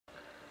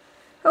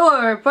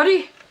Hello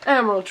everybody,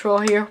 Emerald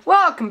Troll here.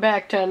 Welcome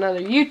back to another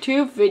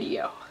YouTube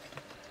video.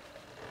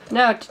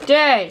 Now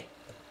today,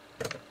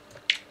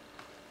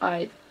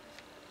 I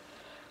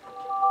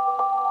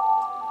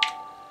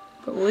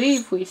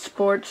believe Wii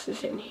Sports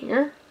is in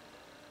here.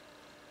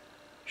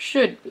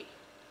 Should be.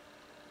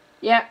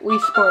 Yeah,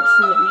 Wii Sports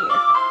is in here.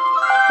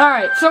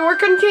 Alright, so we're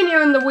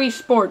continuing the Wii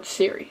Sports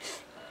series.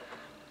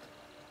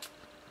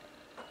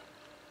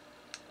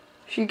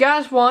 If you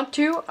guys want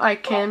to, I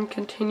can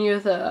continue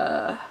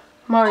the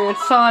Mario and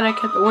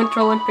Sonic at the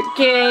Winter Olympic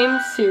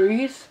Games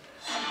series.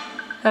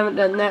 Haven't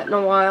done that in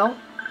a while.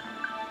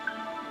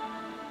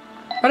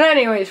 But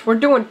anyways, we're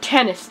doing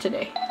tennis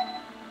today.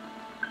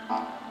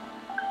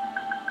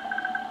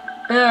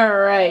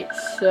 Alright,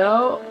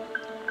 so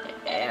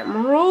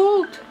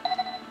Emerald.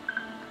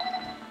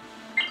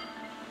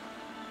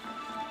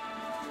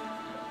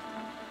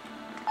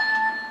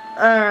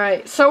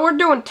 Alright, so we're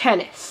doing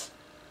tennis.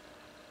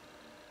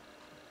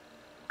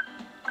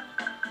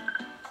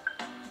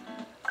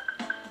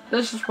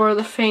 This is where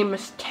the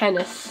famous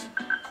tennis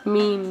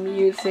meme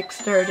music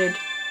started.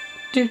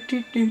 Do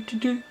do do do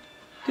do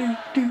do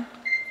do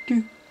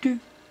do do.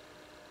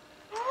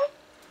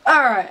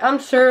 Alright, I'm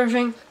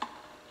serving.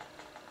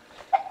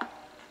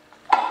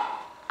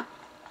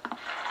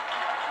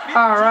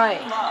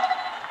 Alright.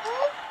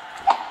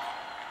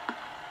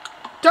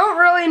 Don't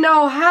really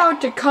know how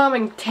to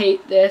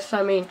commentate this.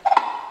 I mean,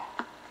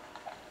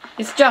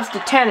 it's just a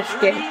tennis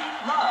game.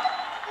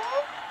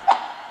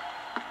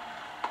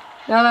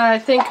 Now that I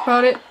think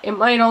about it, it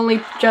might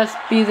only just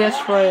be this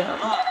round.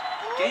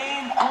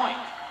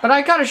 But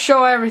I gotta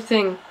show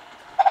everything.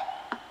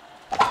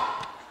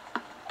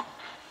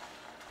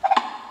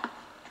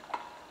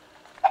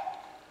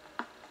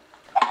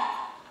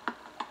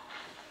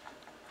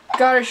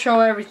 Gotta show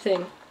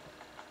everything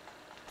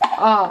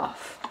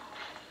off.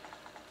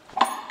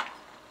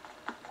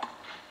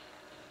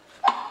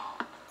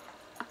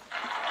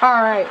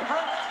 Alright.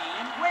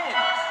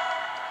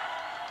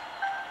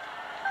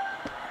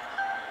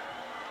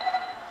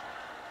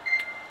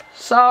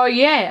 So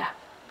yeah,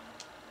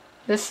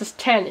 this is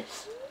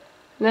tennis.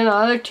 And then the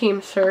other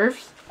team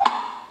serves.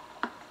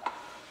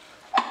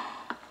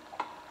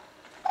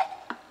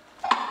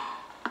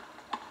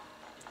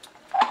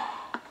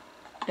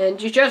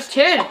 And you just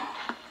hit it.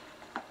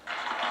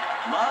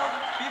 Love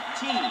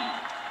 15.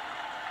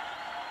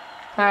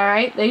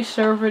 Alright, they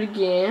serve it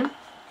again.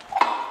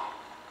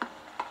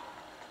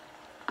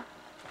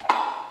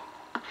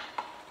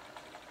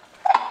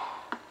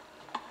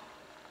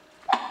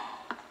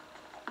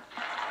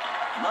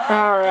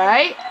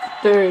 Alright,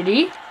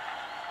 30. 15.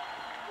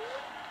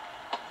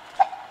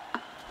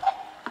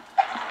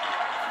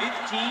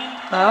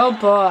 Oh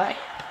boy.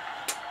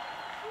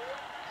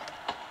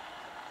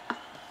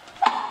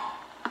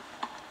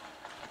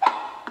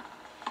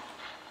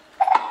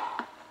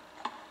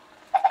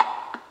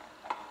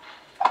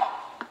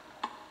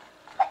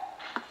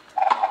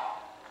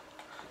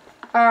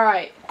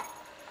 Alright.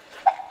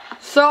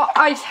 So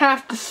I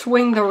have to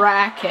swing the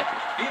racket.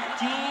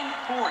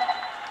 15-40.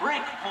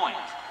 Break point.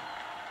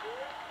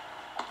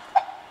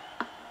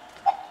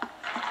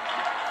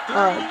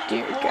 Oh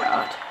dear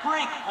God.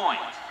 Break point.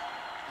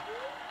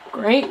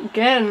 Great,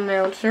 get an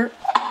announcer.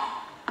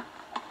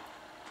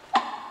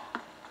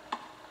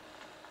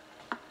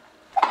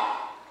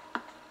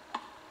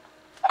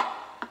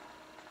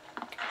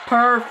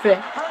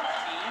 Perfect. Her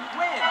team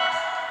wins.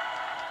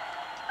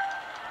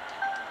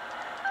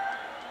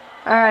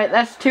 Alright,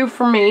 that's 2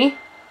 for me.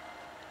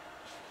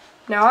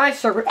 Now I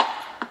serve it.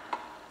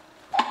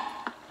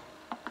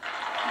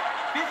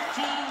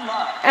 15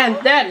 love. And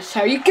that is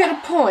how you get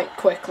a point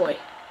quickly.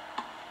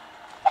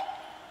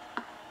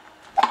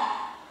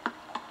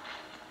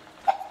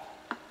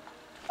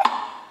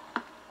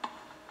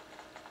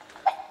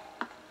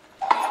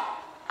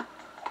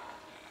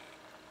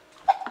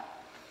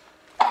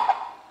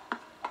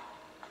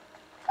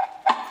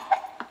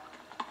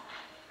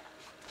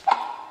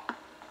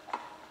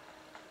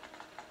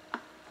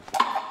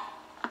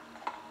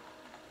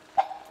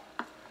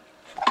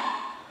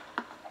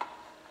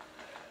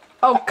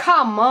 Oh,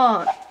 come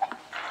on. 15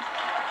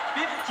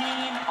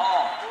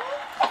 all.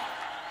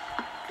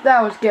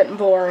 That was getting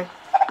boring.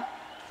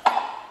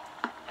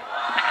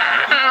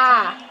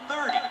 Ah!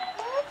 30.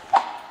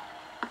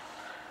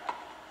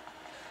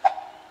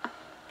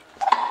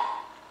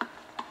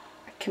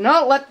 I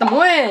cannot let them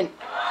win.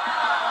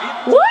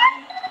 15. What?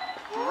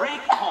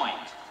 Break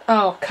point.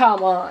 Oh,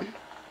 come on.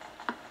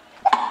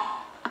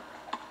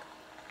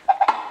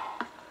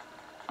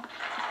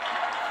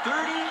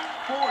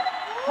 30-40.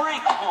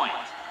 Break point.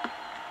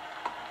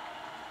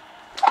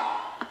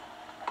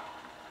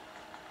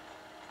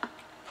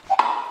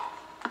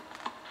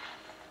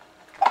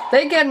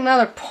 They get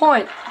another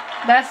point.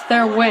 That's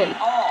their win.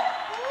 All.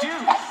 Deuce.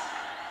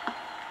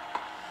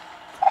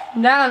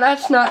 Now,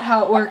 that's not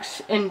how it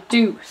works in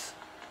deuce.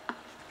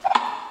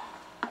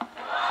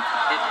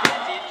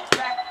 Advantage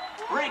back.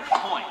 Break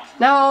point.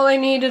 Now all they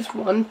need is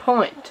 1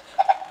 point.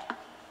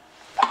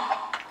 The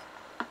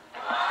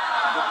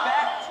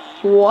back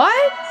team.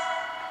 What?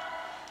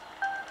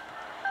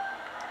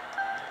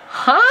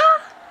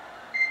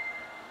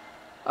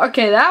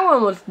 Okay, that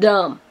one was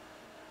dumb.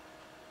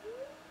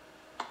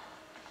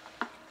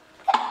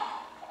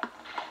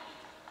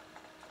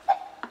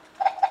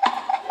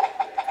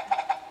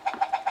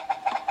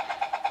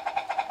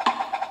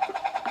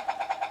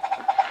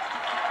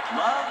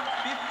 Love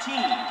 15.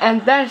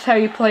 And that's how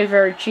you play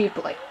very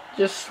cheaply.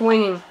 Just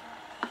swinging.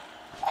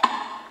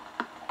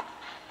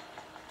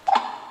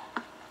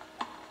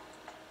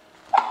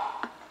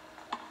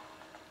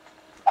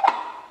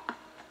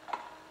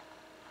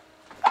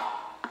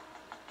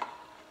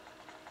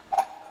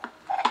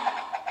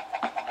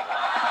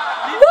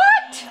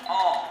 What?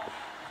 All.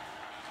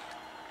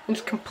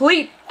 It's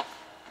complete.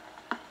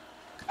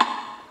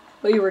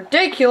 Well, you're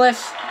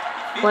ridiculous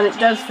when it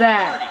does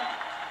that.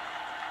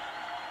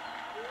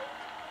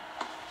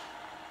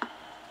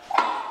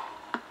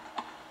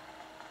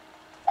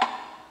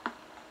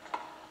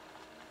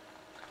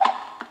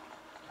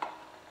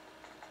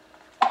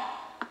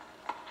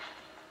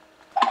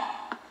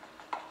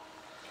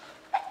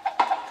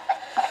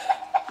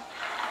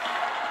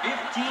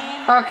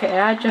 15. Okay,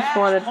 I just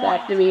wanted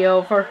that to be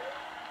over.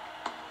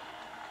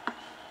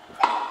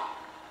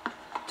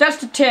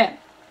 Just a tip.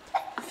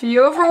 If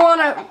you ever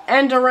want to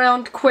end a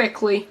round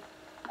quickly,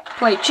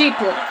 play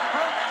cheaply.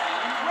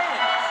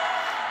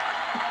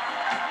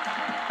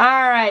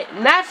 Alright,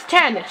 and that's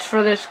tennis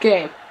for this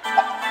game.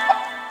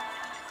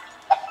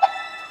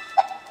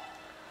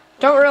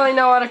 Don't really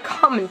know how to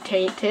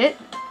commentate it,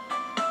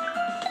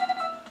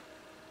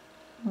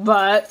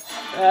 but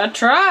I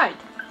tried.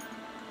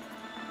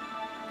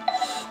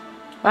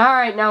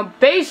 Alright, now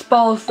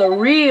baseball is the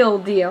real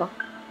deal.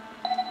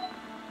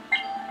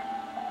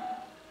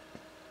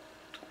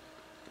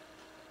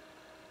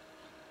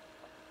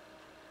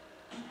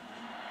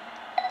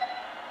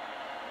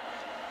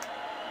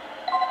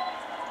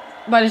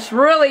 But it's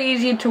really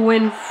easy to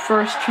win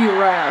first few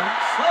rounds.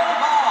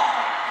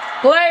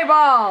 Play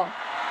ball. Play ball.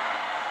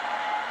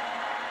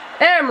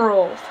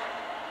 Emerald.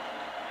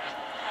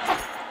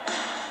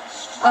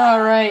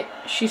 Alright,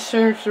 she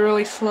serves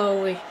really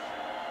slowly.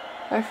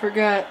 I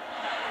forgot.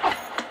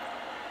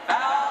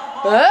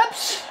 Foul ball.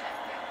 Oops.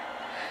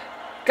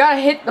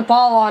 Gotta hit the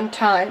ball on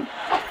time.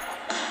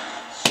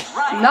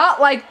 Strike. Not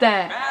like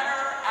that. Batter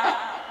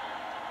out.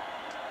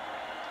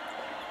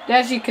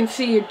 As you can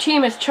see, your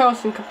team is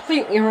chosen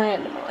completely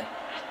randomly.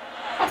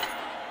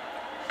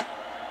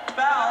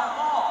 Foul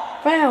ball.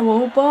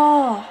 Foul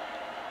ball.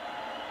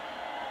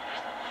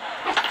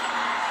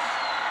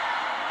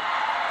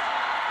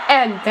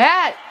 And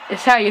that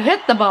is how you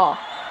hit the ball.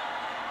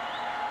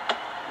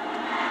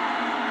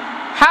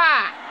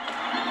 Ha!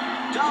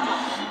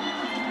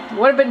 Double.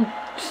 Would have been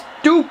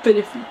stupid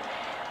if you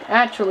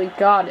actually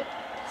got it.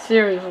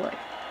 Seriously.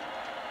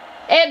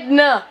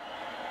 Edna!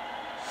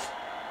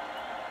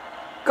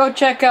 Go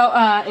check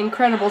out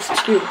Incredibles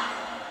 2.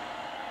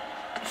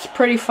 It's a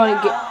pretty funny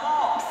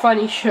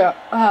funny show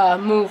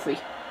movie.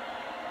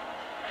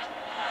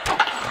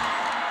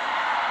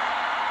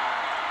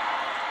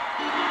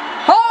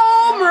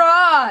 Home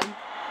run!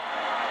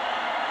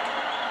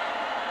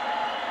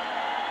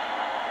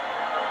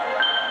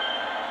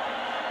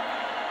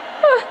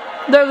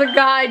 There's a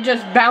guy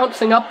just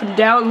bouncing up and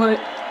down. Like,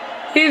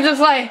 he's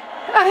just like,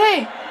 oh,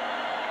 hey.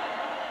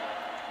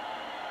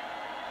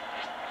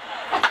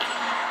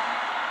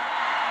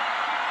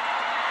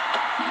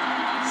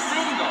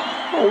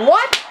 Single.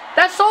 What?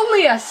 That's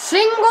only a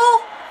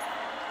single?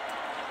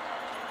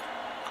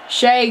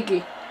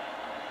 Shaggy.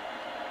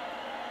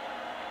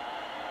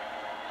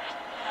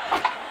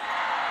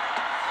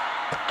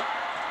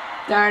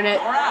 Darn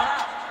it. You're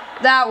out.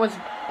 That was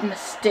a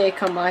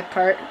mistake on my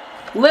part.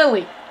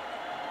 Lily.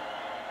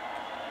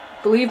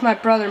 Believe my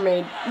brother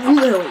made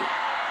Lily.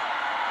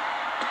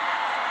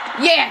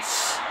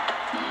 Yes!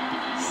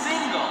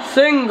 Single.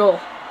 Single.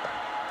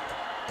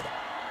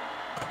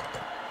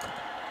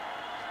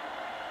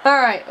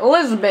 Alright,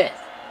 Elizabeth.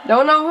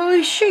 Don't know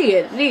who she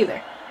is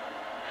either.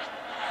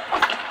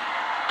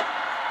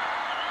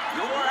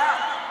 You're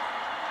out.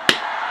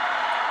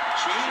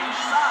 Change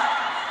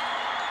sides.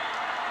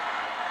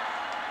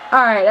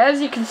 Alright, as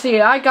you can see,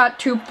 I got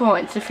 2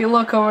 points if you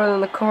look over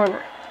in the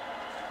corner.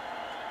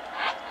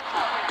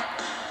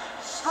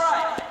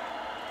 Strike.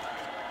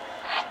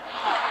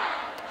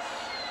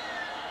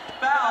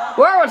 Foul.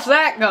 Where was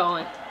that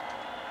going?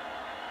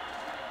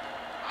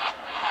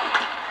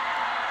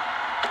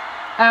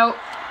 Out.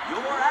 You're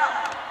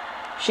out.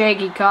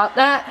 Shaggy caught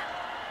that.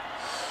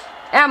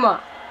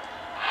 Emma.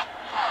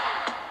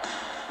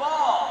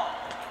 Ball.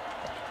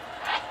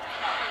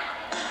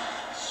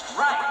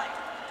 Strike.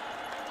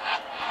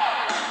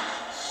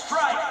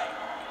 Strike.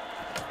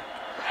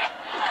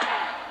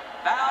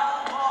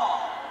 Foul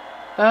ball.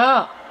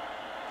 Oh.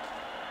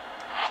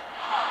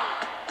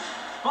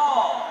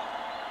 Ball.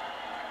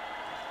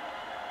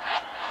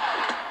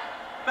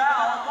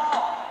 Foul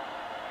ball.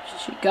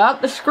 She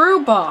got the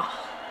screwball.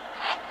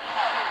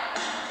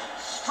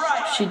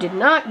 Strike. She did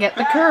not get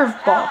the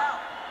curveball.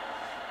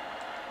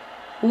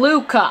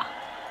 Luca.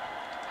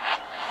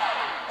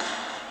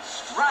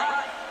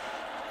 Strike.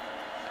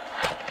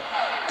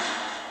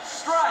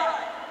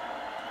 Strike.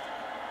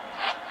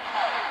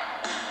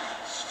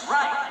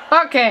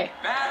 Okay.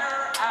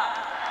 Batter out.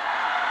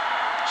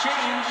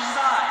 Change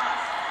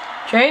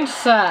sides. Change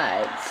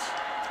sides.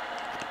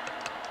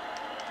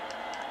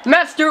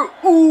 Master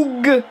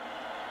Oog.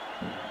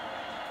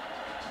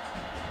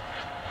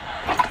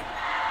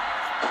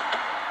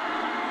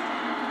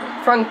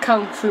 From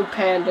Kung Fu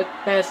Panda,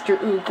 Master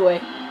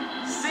Oogway.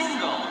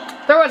 Single.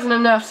 There wasn't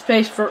enough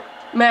space for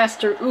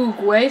Master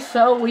Oogway,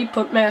 so we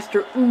put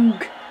Master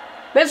Oog.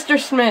 Mr.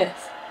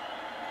 Smith.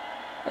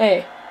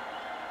 Hey.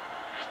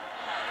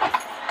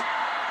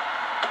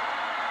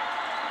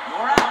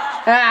 You're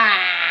out. Ah!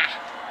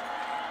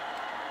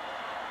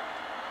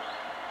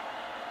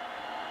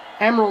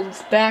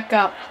 Emerald's back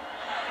up.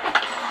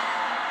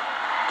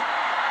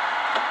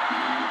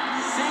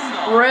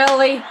 Single.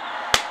 Really?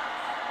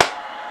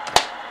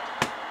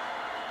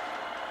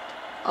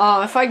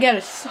 Oh, if I get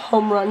a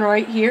home run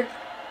right here.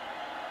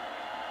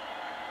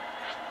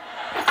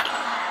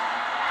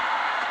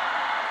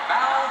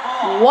 Foul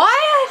ball.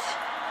 What?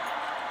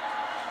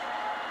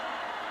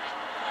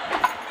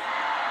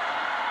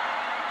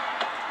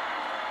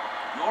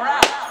 You're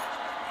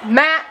out.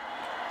 Matt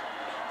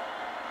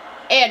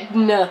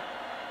Edna.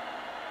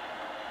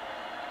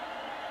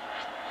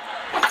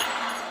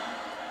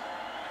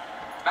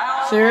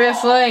 Foul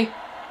Seriously?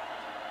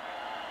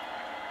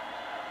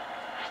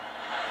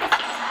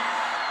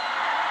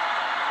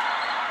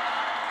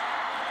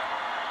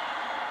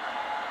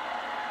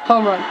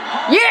 Home run.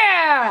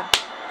 Yeah!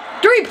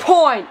 3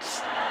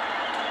 points!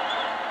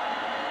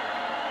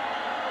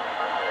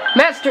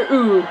 Master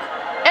Oog.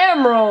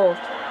 Emerald.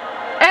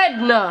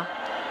 Edna.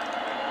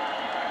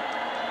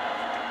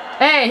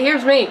 Hey,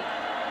 here's me.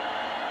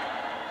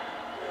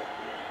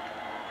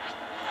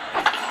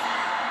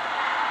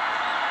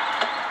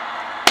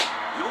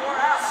 You're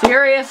out.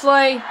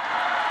 Seriously?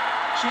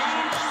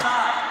 Change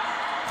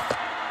sides.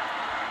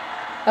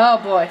 Oh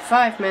boy,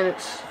 5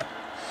 minutes.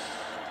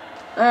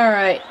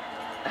 Alright.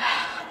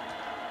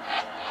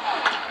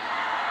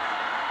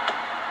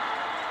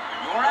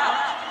 You're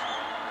out.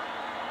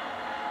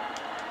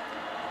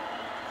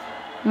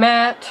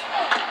 Matt.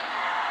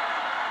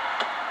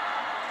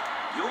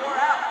 You're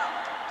out.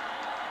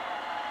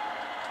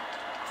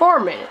 4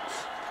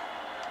 minutes.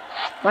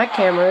 My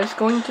camera is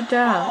going to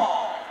die.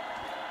 Ball.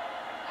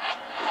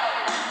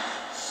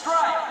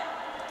 Strike.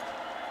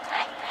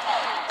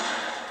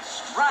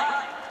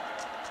 Strike.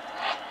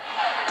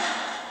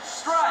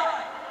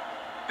 Strike.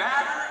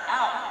 Batter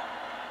out.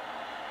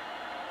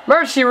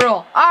 Mercy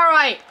rule.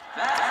 Alright.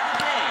 That's the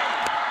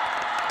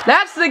game.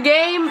 That's the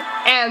game,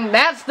 and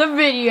that's the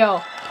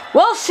video.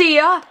 We'll see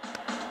ya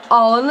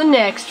all in the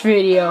next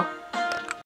video.